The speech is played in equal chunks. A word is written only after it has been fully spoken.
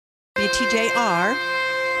WTJR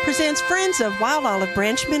presents Friends of Wild Olive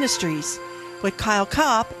Branch Ministries with Kyle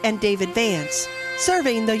Kopp and David Vance,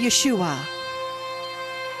 serving the Yeshua.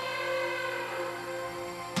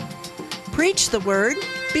 Preach the word,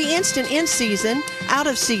 be instant in season, out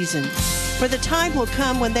of season, for the time will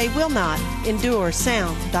come when they will not endure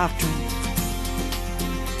sound doctrine.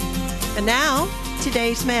 And now,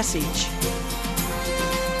 today's message.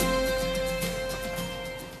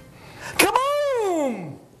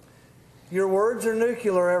 Kaboom! Your words are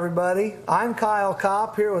nuclear, everybody. I'm Kyle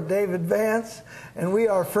Kopp here with David Vance, and we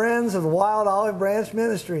are friends of the Wild Olive Branch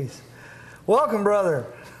Ministries. Welcome, brother.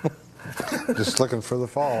 Just looking for the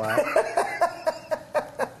fallout.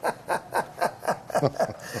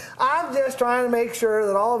 I'm just trying to make sure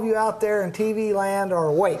that all of you out there in TV land are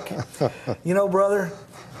awake. You know, brother,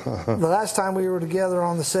 the last time we were together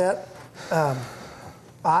on the set,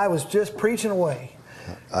 I was just preaching away.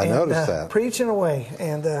 I noticed that. Preaching away.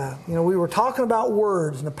 And, you know, we were talking about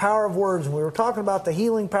words and the power of words. And we were talking about the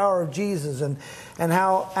healing power of Jesus and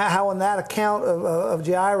how in that account of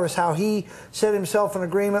Jairus, how he set himself in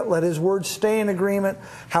agreement, let his words stay in agreement,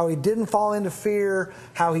 how he didn't fall into fear,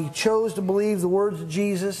 how he chose to believe the words of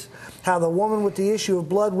Jesus, how the woman with the issue of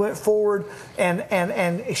blood went forward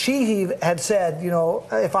and she had said, you know,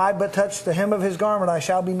 if I but touch the hem of his garment, I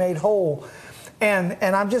shall be made whole. And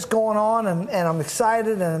I'm just going on, and I'm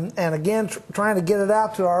excited, and again trying to get it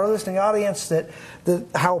out to our listening audience that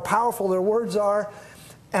how powerful their words are.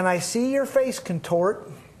 And I see your face contort,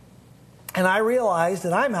 and I realize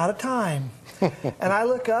that I'm out of time. And I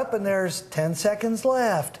look up, and there's 10 seconds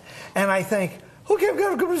left, and I think, okay, I'm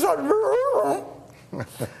going to start.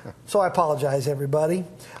 So I apologize, everybody.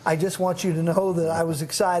 I just want you to know that I was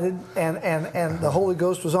excited, and the Holy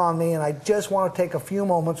Ghost was on me, and I just want to take a few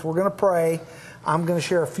moments. We're going to pray. I'm going to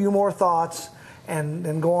share a few more thoughts and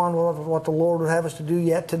then go on with what the Lord would have us to do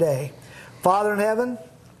yet today. Father in heaven,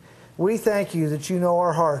 we thank you that you know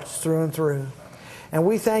our hearts through and through. And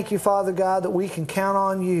we thank you, Father God, that we can count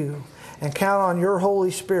on you and count on your Holy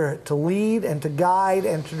Spirit to lead and to guide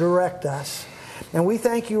and to direct us. And we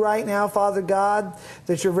thank you right now, Father God,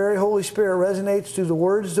 that your very Holy Spirit resonates through the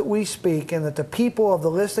words that we speak, and that the people of the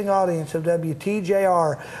listening audience of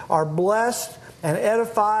WTJR are blessed and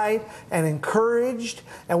edified and encouraged,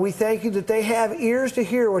 and we thank you that they have ears to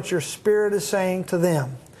hear what your Spirit is saying to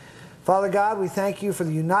them. Father God, we thank you for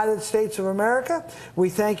the United States of America. We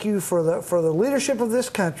thank you for the leadership of this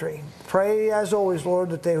country. Pray, as always, Lord,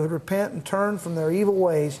 that they would repent and turn from their evil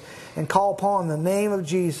ways and call upon the name of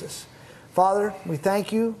Jesus. Father, we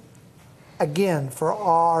thank you again for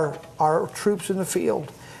our troops in the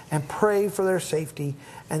field and pray for their safety.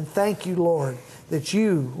 And thank you, Lord, that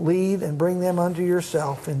you lead and bring them unto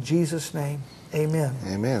yourself. In Jesus' name, amen.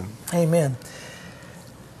 Amen. Amen.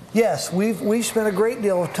 Yes, we've spent a great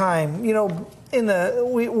deal of time. You know,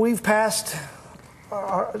 we've passed.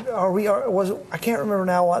 I can't remember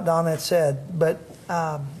now what Don had said, but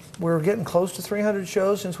we're getting close to 300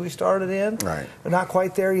 shows since we started in. Right. We're not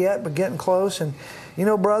quite there yet, but getting close. And you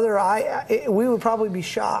know, brother, we would probably be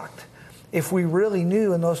shocked if we really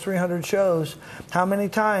knew in those 300 shows how many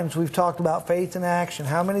times we've talked about faith in action,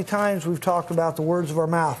 how many times we've talked about the words of our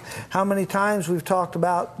mouth, how many times we've talked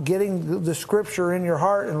about getting the Scripture in your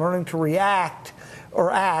heart and learning to react or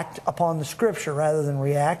act upon the Scripture rather than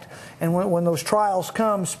react. And when those trials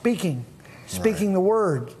come, speaking right. The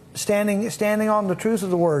Word, standing on the truth of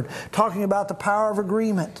the Word, talking about the power of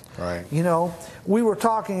agreement. Right. You know, we were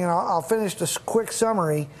talking, and I'll finish this quick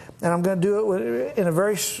summary, and I'm going to do it in a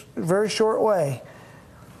very, very short way.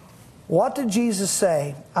 What did Jesus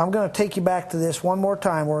say? I'm going to take you back to this one more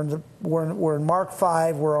time. We're in Mark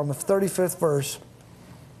 5. We're on the 35th verse.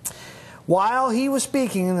 While he was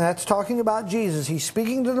speaking, and that's talking about Jesus, he's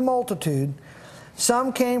speaking to the multitude.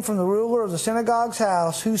 Some came from the ruler of the synagogue's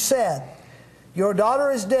house, who said, "Your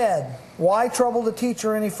daughter is dead. Why trouble the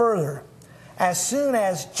teacher any further?" As soon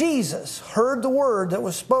as Jesus heard the word that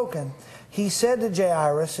was spoken, he said to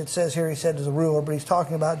Jairus, it says here he said to the ruler, but he's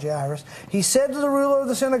talking about Jairus. He said to the ruler of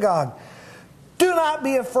the synagogue, "Do not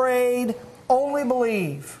be afraid, only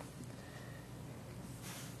believe."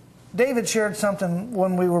 David shared something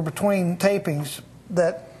when we were between tapings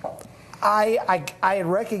that I had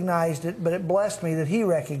recognized it, but it blessed me that he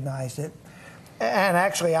recognized it. And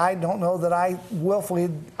actually, I don't know that I willfully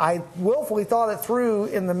thought it through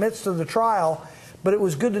in the midst of the trial, but it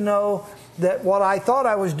was good to know that what I thought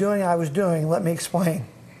I was doing. Let me explain.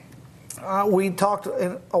 We talked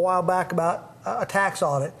a while back about a tax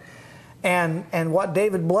audit, And what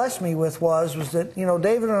David blessed me with was that, you know,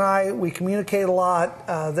 David and I, we communicate a lot.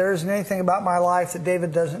 There isn't anything about my life that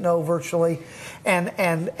David doesn't know virtually. And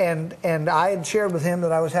I had shared with him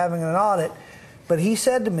that I was having an audit. But he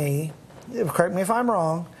said to me, correct me if I'm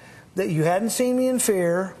wrong, that you hadn't seen me in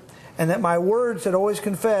fear, and that my words had always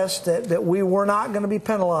confessed that we were not going to be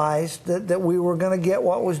penalized, that we were going to get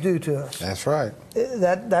what was due to us. That's right.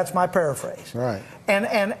 That's my paraphrase. Right. And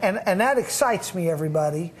that excites me,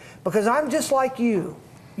 everybody, because I'm just like you.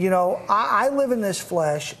 You know, I live in this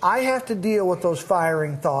flesh. I have to deal with those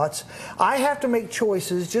firing thoughts. I have to make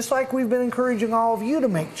choices, just like we've been encouraging all of you to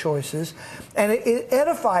make choices. And it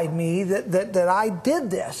edified me that I did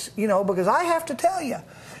this, you know, because I have to tell you,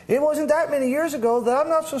 it wasn't that many years ago that I'm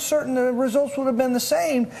not so certain the results would have been the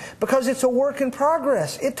same, because it's a work in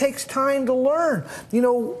progress. It takes time to learn. You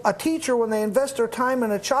know, a teacher, when they invest their time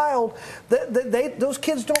in a child, those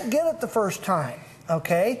kids don't get it the first time.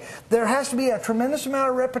 Okay? There has to be a tremendous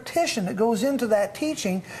amount of repetition that goes into that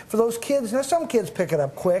teaching for those kids. Now, some kids pick it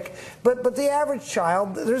up quick, but the average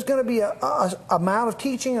child, there's going to be a amount of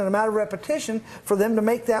teaching and an amount of repetition for them to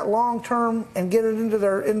make that long term and get it into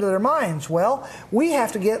their minds. Well, we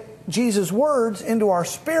have to get Jesus' words into our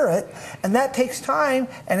spirit, and that takes time,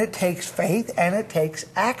 and it takes faith, and it takes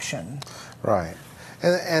action. Right.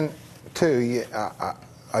 And too,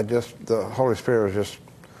 the Holy Spirit was just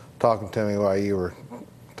talking to me while you were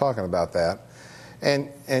talking about that, and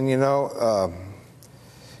you know,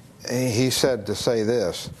 he said to say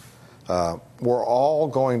this: we're all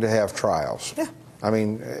going to have trials. Yeah. I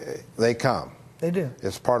mean, they come. They do.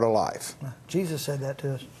 It's part of life. Jesus said that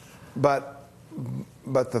to us. But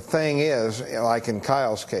the thing is, like in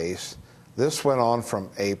Kyle's case, this went on from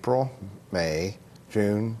April, May,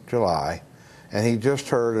 June, July, and he just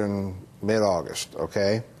heard in mid-August.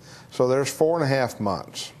 Okay, so there's 4.5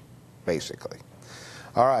 months. Basically.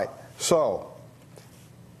 All right, so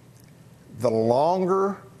the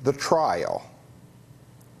longer the trial,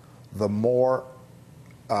 the more,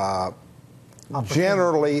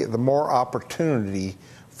 generally, the more opportunity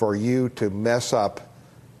for you to mess up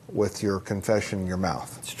with your confession in your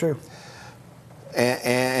mouth. It's true.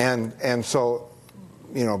 And so,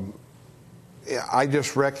 you know, I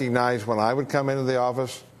just recognized when I would come into the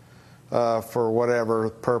office for whatever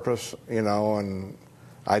purpose, you know, and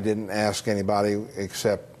I didn't ask anybody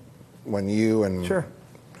except when you and sure.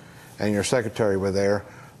 and your secretary were there.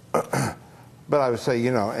 But I would say,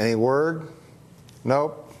 you know, any word?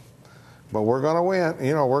 Nope. But we're going to win.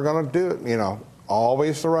 You know, we're going to do it. You know,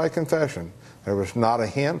 always the right confession. There was not a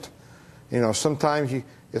hint. You know, sometimes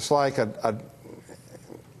it's like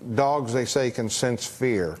dogs, they say, can sense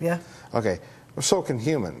fear. Yeah. Okay. Well, so can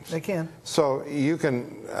humans. They can. So you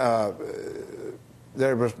can.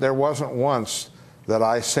 There wasn't once that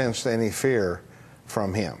I sensed any fear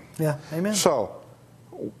from him. Yeah, amen. So,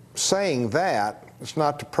 saying that, it's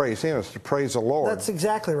not to praise him, it's to praise the Lord. That's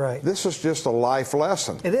exactly right. This is just a life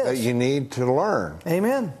lesson it is. that you need to learn.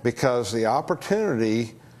 Amen. Because the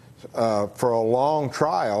opportunity for a long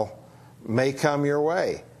trial may come your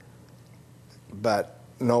way. But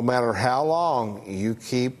no matter how long, you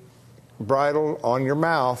keep bridle on your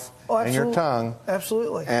mouth and your tongue.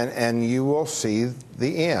 Absolutely. And you will see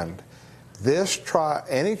the end.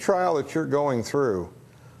 Any trial that you're going through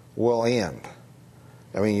will end.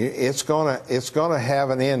 I mean, it's gonna have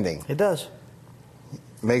an ending. It does.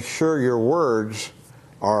 Make sure your words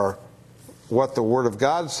are what the Word of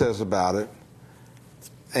God says about it,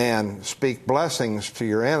 and speak blessings to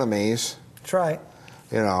your enemies. That's right.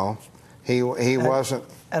 You know, he wasn't.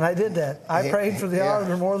 And I did that. I prayed for the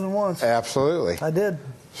auditor more than once. Absolutely. I did.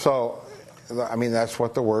 So, I mean, that's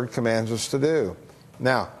what the Word commands us to do.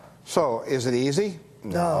 Now. So, is it easy?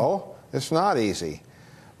 No, it's not easy.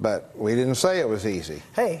 But we didn't say it was easy.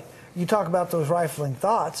 Hey, you talk about those rifling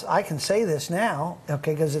thoughts. I can say this now,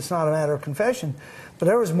 okay, because it's not a matter of confession. But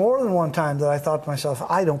there was more than one time that I thought to myself,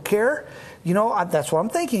 I don't care. You know, that's what I'm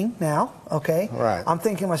thinking now, okay? Right. I'm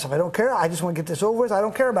thinking to myself, I don't care. I just want to get this over with. I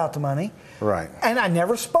don't care about the money. Right. And I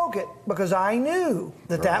never spoke it because I knew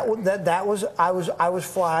that I was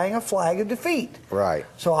flying a flag of defeat. Right.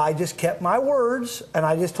 So I just kept my words, and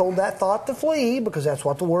I just told that thought to flee, because that's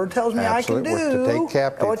what the Word tells me Absolutely. I can do. To take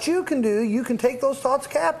captive. What you can do, you can take those thoughts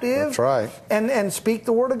captive. That's right. And speak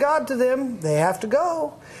the Word of God to them. They have to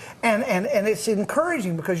go. And it's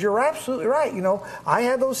encouraging, because you're absolutely right. You know, I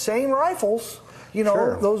had those same rifles, you know,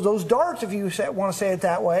 sure. those darts, if you want to say it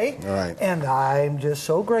that way. Right. And I'm just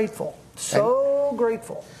so grateful. So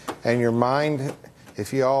grateful. And your mind,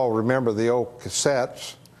 if you all remember the old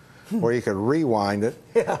cassettes, where you could rewind it.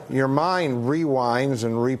 Yeah. Your mind rewinds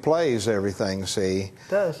and replays everything, see? It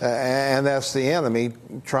does. And that's the enemy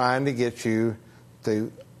trying to get you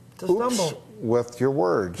to stumble with your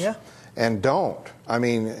words. Yeah. And don't. I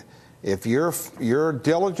mean, if you're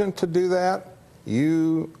diligent to do that,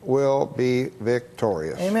 you will be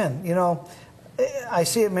victorious. Amen. You know, I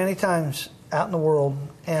see it many times out in the world,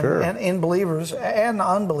 and, Sure. and in believers and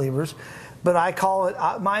unbelievers, but I call it,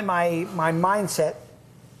 my mindset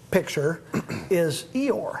picture is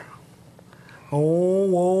Eeyore. Oh,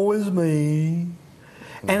 woe is me.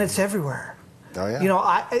 And it's everywhere. Oh, yeah. You know,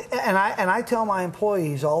 I tell my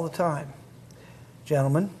employees all the time,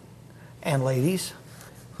 gentlemen and ladies,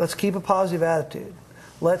 let's keep a positive attitude.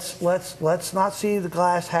 Let's not see the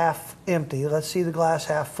glass half empty. Let's see the glass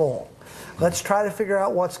half full. Let's try to figure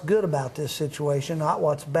out what's good about this situation, not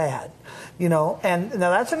what's bad. You know, and now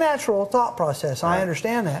that's a natural thought process. Right. I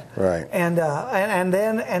understand that. Right. And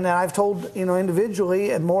then I've told, you know, individually,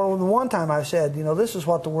 and more than one time I've said, you know, this is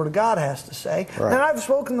what the Word of God has to say. Right. And I've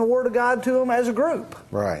spoken the Word of God to them as a group.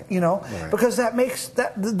 Right. You know, Right. because that makes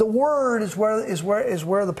that the Word is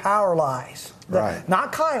where the power lies. Right.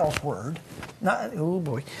 Not Kyle's word.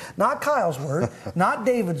 Not Kyle's word. Not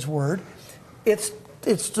David's word. It's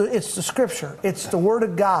the Scripture. It's the Word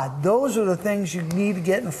of God. Those are the things you need to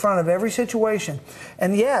get in front of every situation.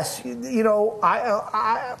 And yes, you know,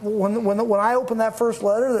 when I opened that first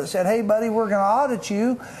letter that said, "Hey, buddy, we're going to audit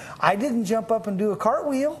you," I didn't jump up and do a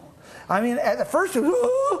cartwheel. I mean, at first, it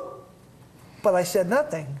was, but I said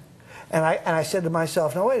nothing, and I said to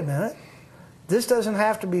myself, "No, wait a minute. This doesn't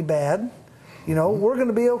have to be bad. You know, we're going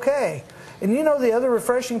to be okay." And you know, the other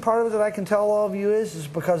refreshing part of it that I can tell all of you is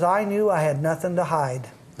because I knew I had nothing to hide.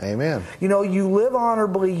 Amen. You know, you live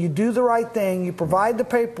honorably, you do the right thing, you provide the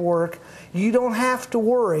paperwork, you don't have to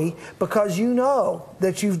worry because you know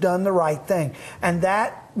that you've done the right thing. And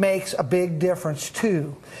that makes a big difference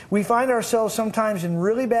too. We find ourselves sometimes in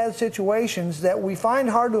really bad situations that we find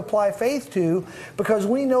hard to apply faith to because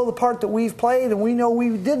we know the part that we've played and we know we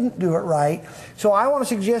didn't do it right. So I want to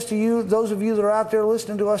suggest to you, those of you that are out there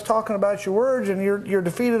listening to us talking about your words and you're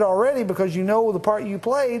defeated already because you know the part you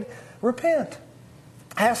played, repent.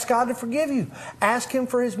 Ask God to forgive you. Ask Him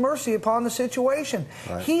for His mercy upon the situation.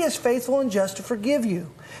 Right. He is faithful and just to forgive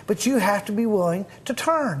you. But you have to be willing to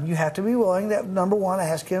turn. You have to be willing to, number one,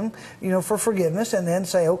 ask Him, you know, for forgiveness, and then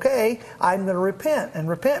say, okay, I'm going to repent. And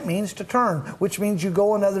repent means to turn, which means you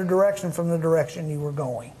go another direction from the direction you were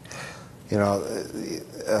going. You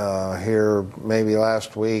know, here maybe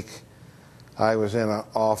last week, I was in an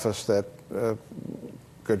office that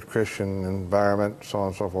good Christian environment, so on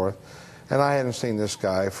and so forth. And I hadn't seen this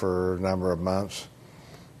guy for a number of months,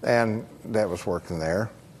 and that was working there.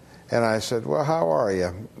 And I said, "Well, how are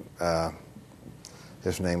you?"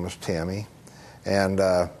 His name was Timmy. And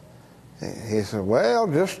he said, "Well,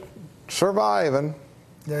 just surviving."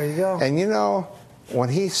 There you go. And you know, when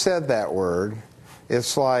he said that word,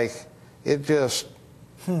 it's like, it just,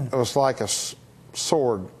 it was like a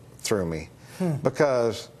sword through me.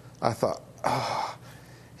 Because I thought, oh,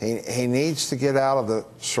 he needs to get out of the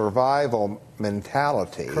survival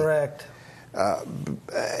mentality. Correct.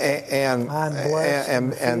 And I'm blessed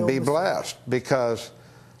and be blessed, because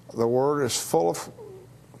the Word is full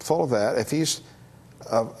of that. If he's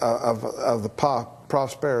of the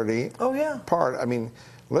prosperity Oh, yeah. part, I mean,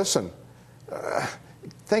 listen,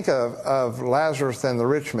 think of Lazarus and the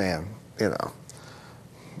rich man. You know,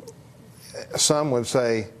 some would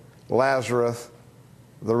say Lazarus,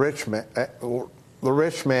 the rich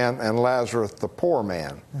man, and Lazarus, the poor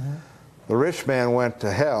man. Mm-hmm. The rich man went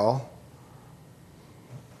to hell.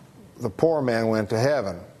 The poor man went to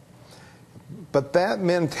heaven. But that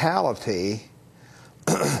mentality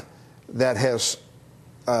that has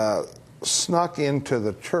snuck into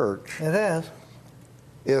the church, It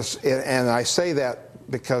has. and I say that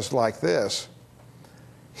because like this,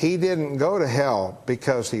 he didn't go to hell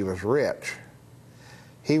because he was rich.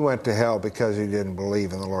 He went to hell because he didn't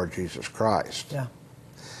believe in the Lord Jesus Christ. Yeah.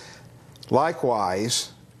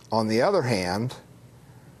 Likewise, on the other hand,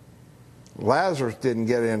 Lazarus didn't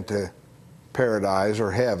get into paradise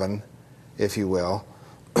or heaven, if you will,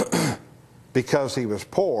 because he was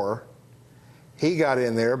poor. He got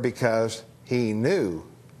in there because he knew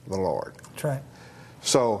the Lord. That's right.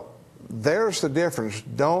 So there's the difference.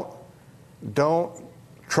 Don't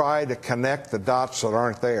try to connect the dots that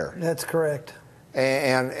aren't there. That's correct.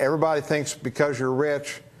 And everybody thinks because you're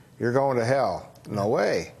rich, you're going to hell. No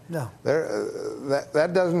way. No.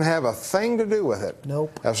 That doesn't have a thing to do with it.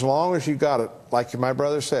 Nope. As long as you got it, like my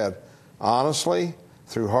brother said, honestly,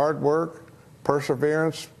 through hard work,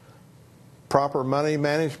 perseverance, proper money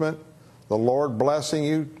management, the Lord blessing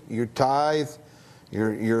you, you tithe,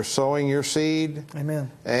 you're sowing your seed. Amen.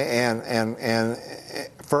 And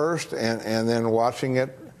first, and then watching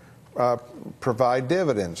it provide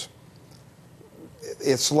dividends.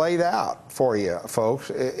 It's laid out for you, folks.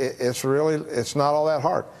 It's not all that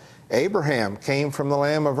hard. Abraham came from the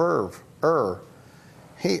land of Ur.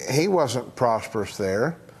 He wasn't prosperous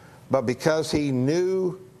there, but because he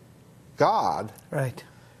knew God, right,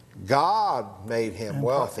 God made him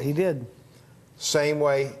wealthy. He did. Same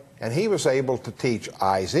way, and he was able to teach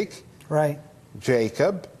Isaac, right,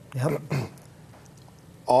 Jacob, yep,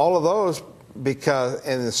 all of those, because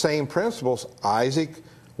in the same principles, Isaac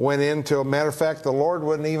went into, a matter of fact, the Lord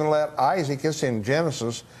wouldn't even let Isaac, it's in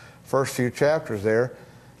Genesis, first few chapters there,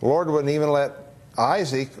 the Lord wouldn't even let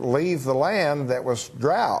Isaac leave the land that was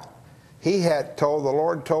drought. The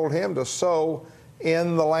Lord told him to sow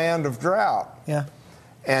in the land of drought. Yeah.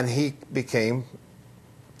 And he became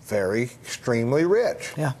extremely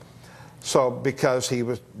rich. Yeah. So because he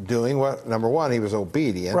was doing what, number one, he was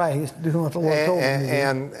obedient. Right, he's doing what the Lord told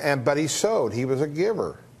him to do. But he sowed. He was a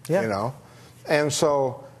giver. Yeah. You know. And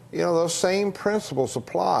so, those same principles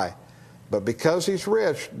apply. But because he's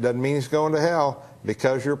rich doesn't mean he's going to hell.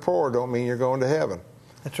 Because you're poor don't mean you're going to heaven.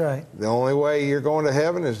 That's right. The only way you're going to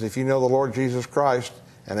heaven is if you know the Lord Jesus Christ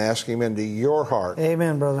and ask him into your heart.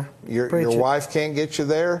 Amen, brother. Your wife can't get you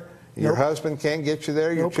there. Your husband can't get you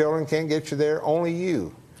there. Your children can't get you there. Only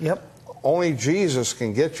you. Yep. Only Jesus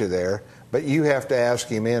can get you there, but you have to ask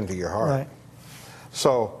him into your heart. Right.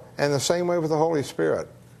 So, and the same way with the Holy Spirit.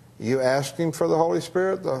 You ask him for the Holy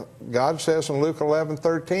Spirit, God says in Luke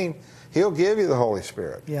 11:13, he'll give you the Holy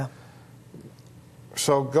Spirit. Yeah.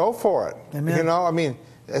 So go for it. Amen.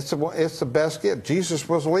 It's the best gift. Jesus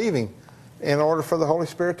was leaving in order for the Holy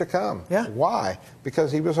Spirit to come. Yeah. Why? Because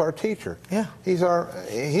he was our teacher. Yeah. He's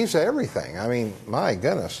everything. My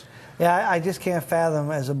goodness. Yeah, I just can't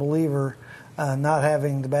fathom as a believer not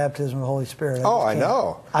having the baptism of the Holy Spirit. I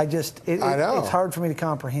know. I know. It's hard for me to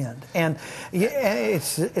comprehend. And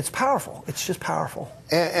it's powerful. It's just powerful.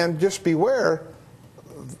 And just beware,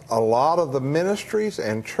 a lot of the ministries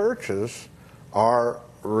and churches are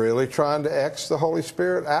really trying to X the Holy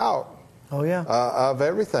Spirit out. Oh, yeah. Of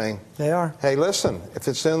everything. They are. Hey, listen, if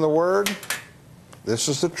it's in the Word, this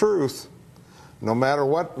is the truth. No matter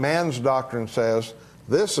what man's doctrine says,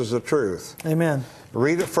 this is the truth. Amen.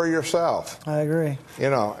 Read it for yourself. I agree.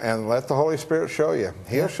 And let the Holy Spirit show you.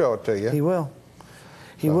 He'll show it to you. He will.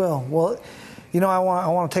 He will. Well, I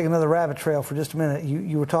want to take another rabbit trail for just a minute.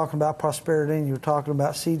 You were talking about prosperity and you were talking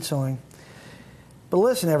about seed sowing. But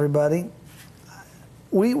listen, everybody,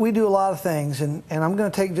 we do a lot of things, and I'm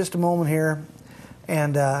going to take just a moment here,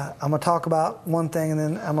 and I'm going to talk about one thing, and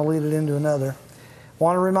then I'm going to lead it into another. I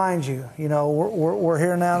want to remind you, we're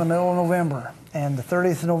here now in the middle of November, and the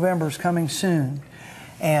 30th of November is coming soon.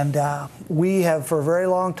 And we have, for a very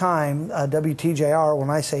long time, WTJR, when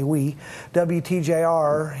I say we,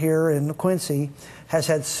 WTJR here in Quincy has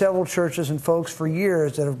had several churches and folks for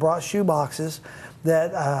years that have brought shoe boxes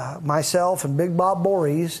that myself and Big Bob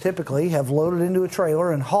Voorhees typically have loaded into a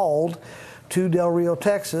trailer and hauled to Del Rio,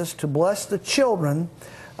 Texas to bless the children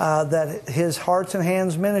that his Hearts and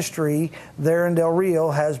Hands ministry there in Del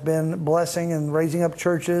Rio has been blessing and raising up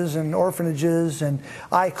churches and orphanages and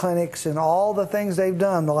eye clinics and all the things they've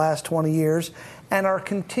done the last 20 years and are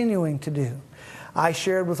continuing to do. I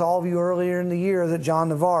shared with all of you earlier in the year that John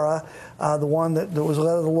Navarra, the one that was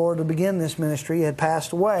led of the Lord to begin this ministry, had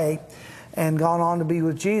passed away and gone on to be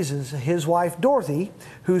with Jesus. His wife Dorothy,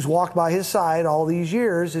 who's walked by his side all these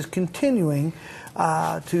years, is continuing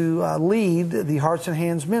to lead the Hearts and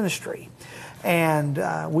Hands ministry.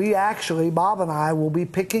 And we actually, Bob and I, will be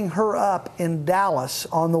picking her up in Dallas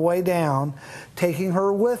on the way down, taking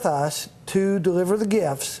her with us to deliver the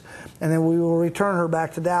gifts, and then we will return her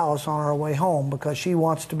back to Dallas on our way home because she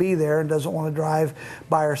wants to be there and doesn't want to drive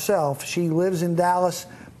by herself. She lives in Dallas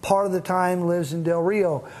part of the time, lives in Del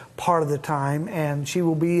Rio part of the time, and she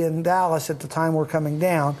will be in Dallas at the time we're coming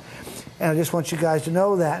down. And I just want you guys to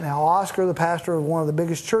know that. Now, Oscar, the pastor of one of the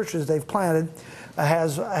biggest churches they've planted,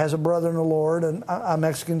 has a brother in the Lord, a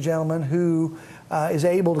Mexican gentleman who is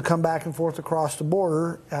able to come back and forth across the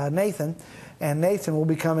border, Nathan. And Nathan will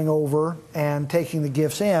be coming over and taking the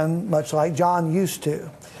gifts in, much like John used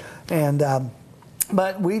to. And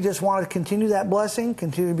but we just want to continue that blessing,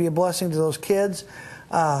 continue to be a blessing to those kids.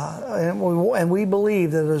 And we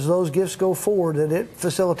believe that as those gifts go forward, that it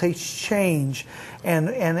facilitates change, and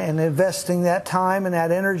investing that time and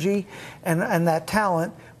that energy and that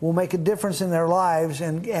talent will make a difference in their lives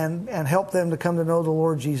and help them to come to know the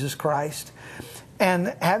Lord Jesus Christ.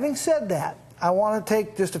 And having said that, I want to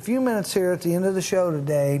take just a few minutes here at the end of the show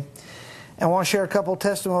today I want to share a couple of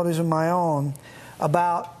testimonies of my own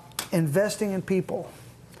about investing in people.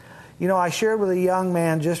 You know, I shared with a young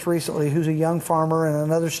man just recently who's a young farmer in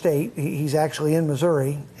another state. He's actually in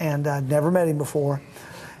Missouri, and I'd never met him before.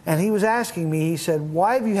 And he was asking me, he said,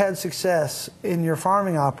 why have you had success in your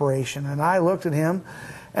farming operation? And I looked at him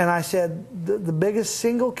and I said, the biggest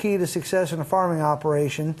single key to success in a farming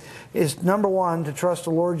operation is, number one, to trust the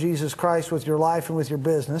Lord Jesus Christ with your life and with your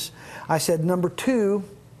business. I said, number two,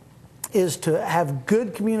 is to have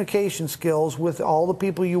good communication skills with all the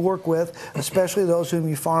people you work with, especially those whom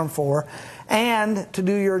you farm for, and to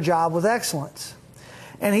do your job with excellence.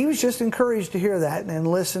 And he was just encouraged to hear that and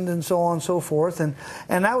listened and so on and so forth. And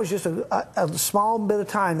that was just a small bit of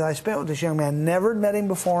time that I spent with this young man. Never met him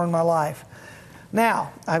before in my life.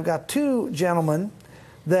 Now, I've got two gentlemen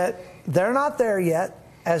that they're not there yet.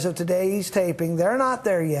 As of today's taping, they're not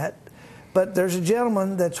there yet. But there's a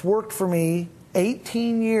gentleman that's worked for me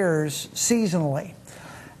 18 years seasonally.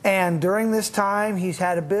 And during this time, he's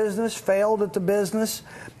had a business, failed at the business.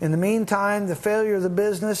 In the meantime, the failure of the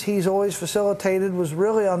business he's always facilitated was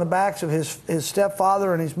really on the backs of his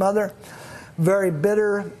stepfather and his mother. Very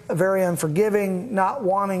bitter, very unforgiving, not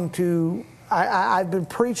wanting to... I've been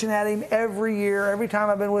preaching at him every year, every time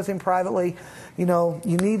I've been with him privately. You know,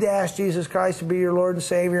 you need to ask Jesus Christ to be your Lord and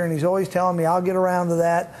Savior. And he's always telling me, I'll get around to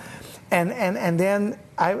that. And then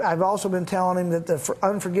I've also been telling him that the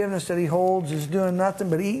unforgiveness that he holds is doing nothing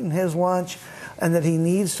but eating his lunch, and that he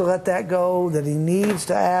needs to let that go, that he needs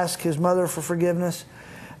to ask his mother for forgiveness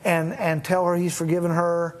and tell her he's forgiven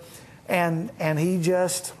her. And he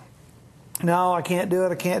just, no, I can't do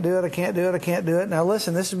it, I can't do it, I can't do it, I can't do it. Now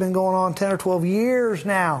listen, this has been going on 10 or 12 years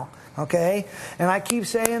now, okay? And I keep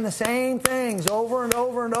saying the same things over and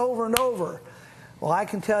over and over and over. Well, I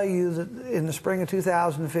can tell you that in the spring of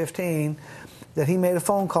 2015 that he made a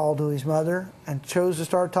phone call to his mother and chose to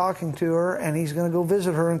start talking to her, and he's going to go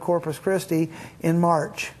visit her in Corpus Christi in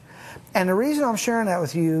March. And the reason I'm sharing that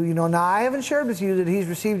with you, you know, now I haven't shared with you that he's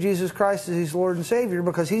received Jesus Christ as his Lord and Savior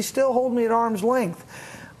because he's still holding me at arm's length.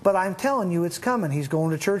 But I'm telling you, it's coming. He's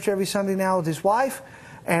going to church every Sunday now with his wife,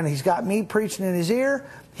 and he's got me preaching in his ear.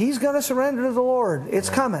 He's going to surrender to the Lord. It's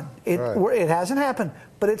coming. It hasn't happened,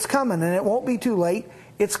 but it's coming, and it won't be too late.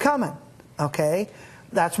 It's coming, okay?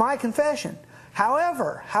 That's my confession.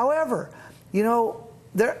 However, you know,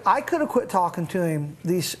 I could have quit talking to him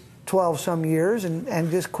these 12-some years and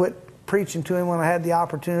just quit preaching to him when I had the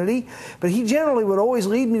opportunity. But he generally would always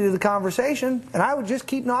lead me to the conversation, and I would just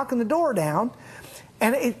keep knocking the door down.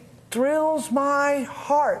 And it thrills my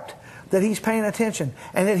heart that he's paying attention,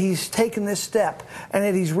 and that he's taken this step, and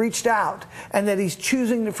that he's reached out, and that he's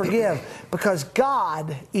choosing to forgive. Because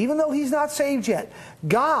God, even though he's not saved yet,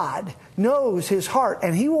 God knows his heart,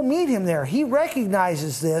 and he will meet him there. He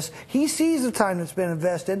recognizes this. He sees the time that's been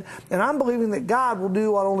invested, and I'm believing that God will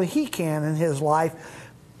do what only he can in his life.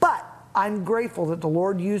 But I'm grateful that the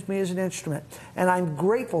Lord used me as an instrument, and I'm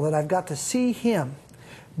grateful that I've got to see him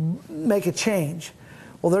make a change.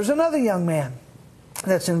 Well, there's another young man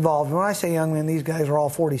that's involved. When I say young men, these guys are all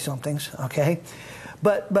 40-somethings, okay?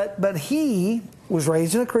 But he was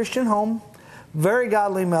raised in a Christian home, very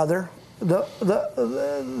godly mother.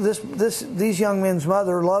 These young men's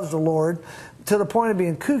mother loves the Lord to the point of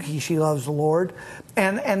being kooky. She loves the Lord,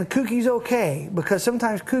 and kooky's okay, because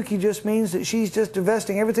sometimes kooky just means that she's just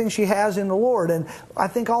investing everything she has in the Lord. And I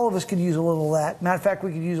think all of us could use a little of that. Matter of fact,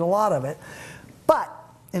 we could use a lot of it. But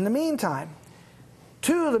in the meantime,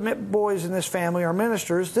 two of the boys in this family are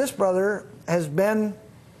ministers. This brother has been,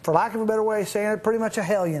 for lack of a better way of saying it, pretty much a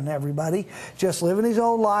hellion, everybody. Just living his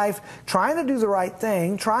own life, trying to do the right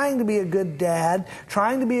thing, trying to be a good dad,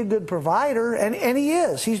 trying to be a good provider, and he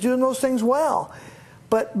is. He's doing those things well.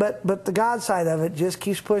 But the God side of it just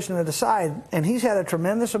keeps pushing it aside. And he's had a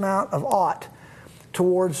tremendous amount of ought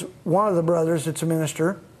towards one of the brothers that's a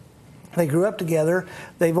minister. They grew up together.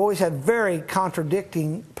 They've always had very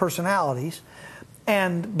contradicting personalities.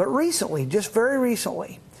 But recently, just very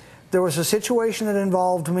recently, there was a situation that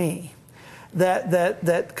involved me.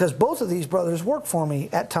 Because both of these brothers work for me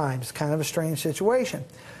at times, kind of a strange situation.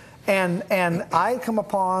 And I come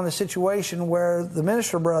upon a situation where the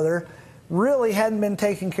minister brother really hadn't been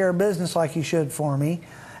taking care of business like he should for me.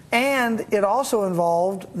 And it also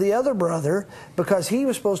involved the other brother, because he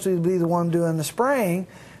was supposed to be the one doing the spraying.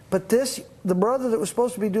 But the brother that was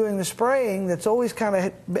supposed to be doing the spraying, that's always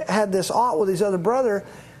kind of had this ought with his other brother,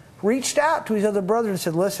 reached out to his other brother and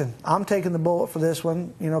said, listen, I'm taking the bullet for this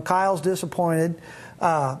one. You know, Kyle's disappointed.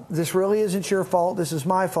 This really isn't your fault. This is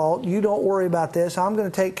my fault. You don't worry about this. I'm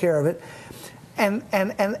going to take care of it. And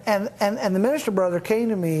the minister brother came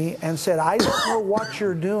to me and said, I don't know what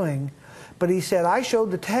you're doing, But he said, I showed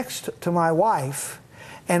the text to my wife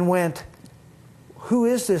and went, who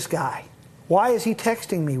is this guy? Why is he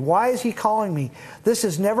texting me? Why is he calling me? This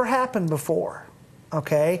has never happened before.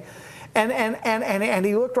 Okay? And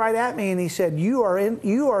he looked right at me and he said, you are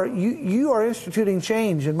instituting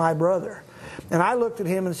change in my brother. And I looked at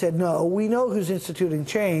him and said, no, we know who's instituting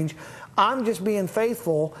change. I'm just being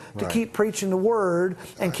faithful to keep preaching the word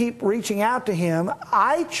and keep reaching out to him.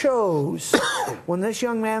 I chose, when this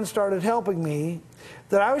young man started helping me,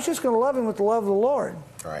 that I was just going to love him with the love of the Lord.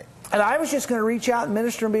 Right. And I was just going to reach out and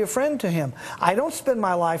minister and be a friend to him. I don't spend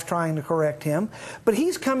my life trying to correct him, but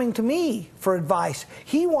he's coming to me for advice.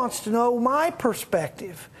 He wants to know my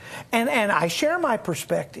perspective. And I share my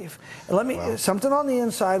perspective. Something on the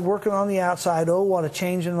inside, working on the outside. Oh, what a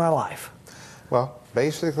change in my life. Well,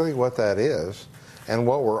 basically what that is, and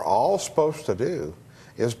what we're all supposed to do,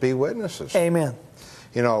 is be witnesses. Amen.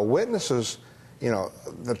 You know, witnesses, you know,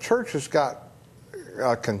 the church has got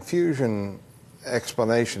a confusion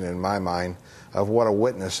explanation in my mind of what a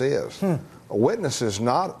witness is. A witness is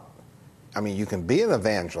not, I mean, you can be an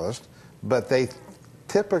evangelist, but they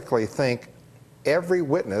typically think every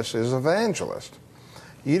witness is evangelist.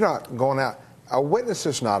 You're not going out, a witness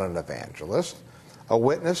is not an evangelist. A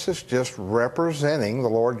witness is just representing the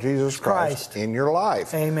Lord Jesus Christ in your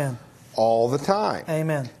life. Amen. All the time.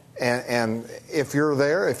 Amen. And if you're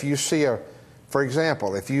there, if you see for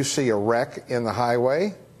example, if you see a wreck in the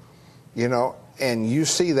highway, you know, and you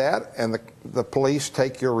see that, and the police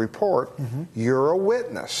take your report, you're a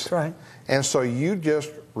witness. That's right. And so you just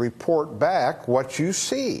report back what you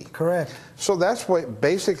see. Correct. So that's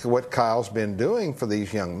basically what Kyle's been doing for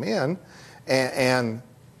these young men,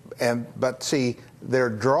 but see, they're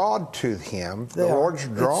drawn to him. The Lord's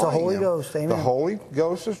drawing them. It's the Holy Ghost. Amen. The Holy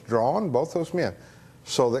Ghost is drawing both those men,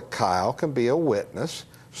 so that Kyle can be a witness,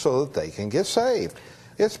 so that they can get saved.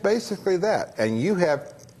 It's basically that, and you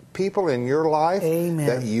have people in your life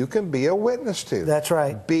that you can be a witness to. That's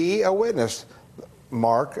right. Be a witness.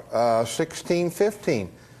 Mark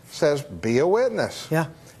 16:15 says, "Be a witness." Yeah.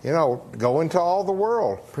 You know, go into all the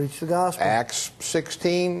world. Preach the gospel. Acts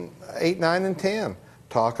 16:8, 9, and 10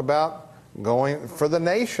 talk about going for the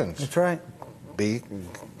nations. That's right.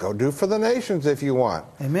 Go do for the nations if you want.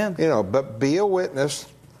 Amen. You know, but be a witness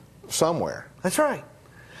somewhere. That's right.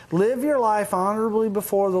 Live your life honorably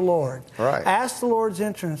before the Lord. Right. Ask the Lord's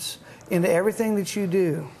entrance into everything that you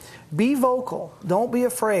do. Be vocal. Don't be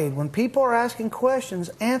afraid. When people are asking questions,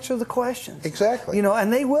 answer the questions. Exactly. You know,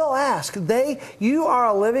 and they will ask. You are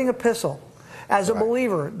a living epistle. As a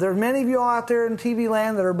believer, there are many of you out there in TV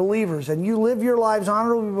land that are believers, and you live your lives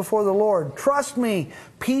honorably before the Lord. Trust me,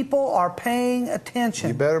 people are paying attention.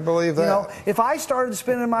 You better believe that. You know, if I started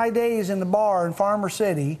spending my days in the bar in Farmer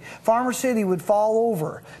City would fall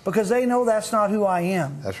over, because they know that's not who I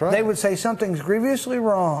am. That's right. They would say something's grievously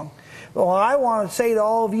wrong. Well, I want to say to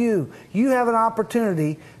all of you, you have an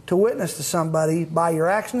opportunity to witness to somebody by your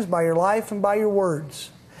actions, by your life, and by your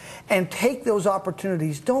words. And take those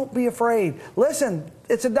opportunities. Don't be afraid. Listen,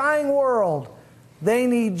 it's a dying world. They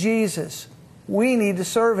need Jesus. We need to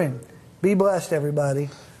serve Him. Be blessed, everybody.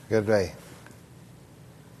 Good day.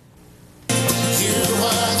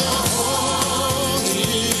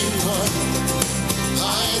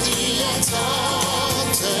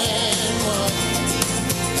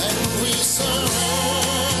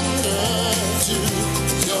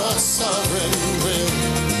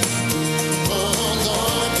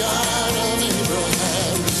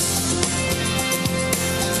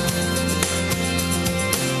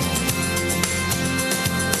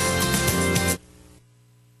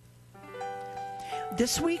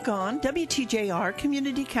 This week on WTJR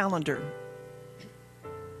Community Calendar.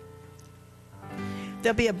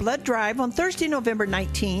 There'll be a blood drive on Thursday, November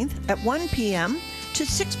 19th at 1 p.m. to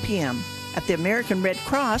 6 p.m. at the American Red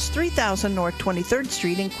Cross, 3000 North 23rd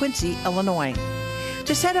Street in Quincy, Illinois.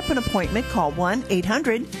 To set up an appointment, call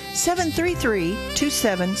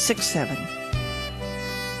 1-800-733-2767.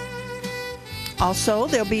 Also,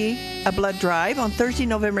 there'll be a blood drive on Thursday,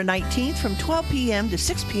 November 19th from 12 p.m. to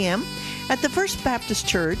 6 p.m. at the First Baptist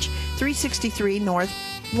Church, 363 North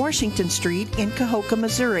Washington Street in Cahokia,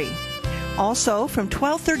 Missouri. Also, from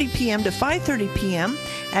 12:30 p.m. to 5:30 p.m.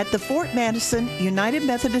 at the Fort Madison United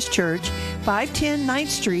Methodist Church, 510 9th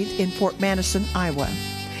Street in Fort Madison, Iowa.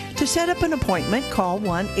 To set up an appointment, call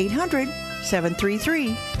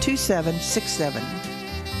 1-800-733-2767.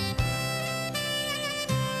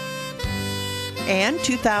 And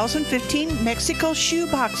 2015 Mexico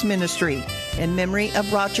Shoebox Ministry in memory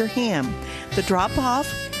of Roger Ham. The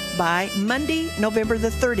drop-off by Monday, November the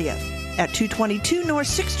 30th at 222 North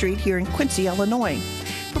 6th Street here in Quincy, Illinois.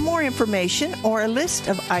 For more information or a list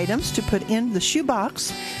of items to put in the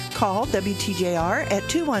shoebox, call WTJR at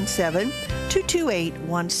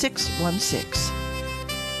 217-228-1616.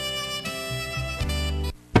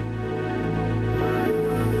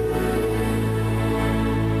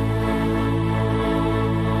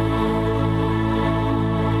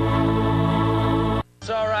 It's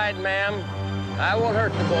all right, ma'am. I won't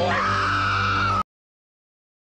hurt the boy.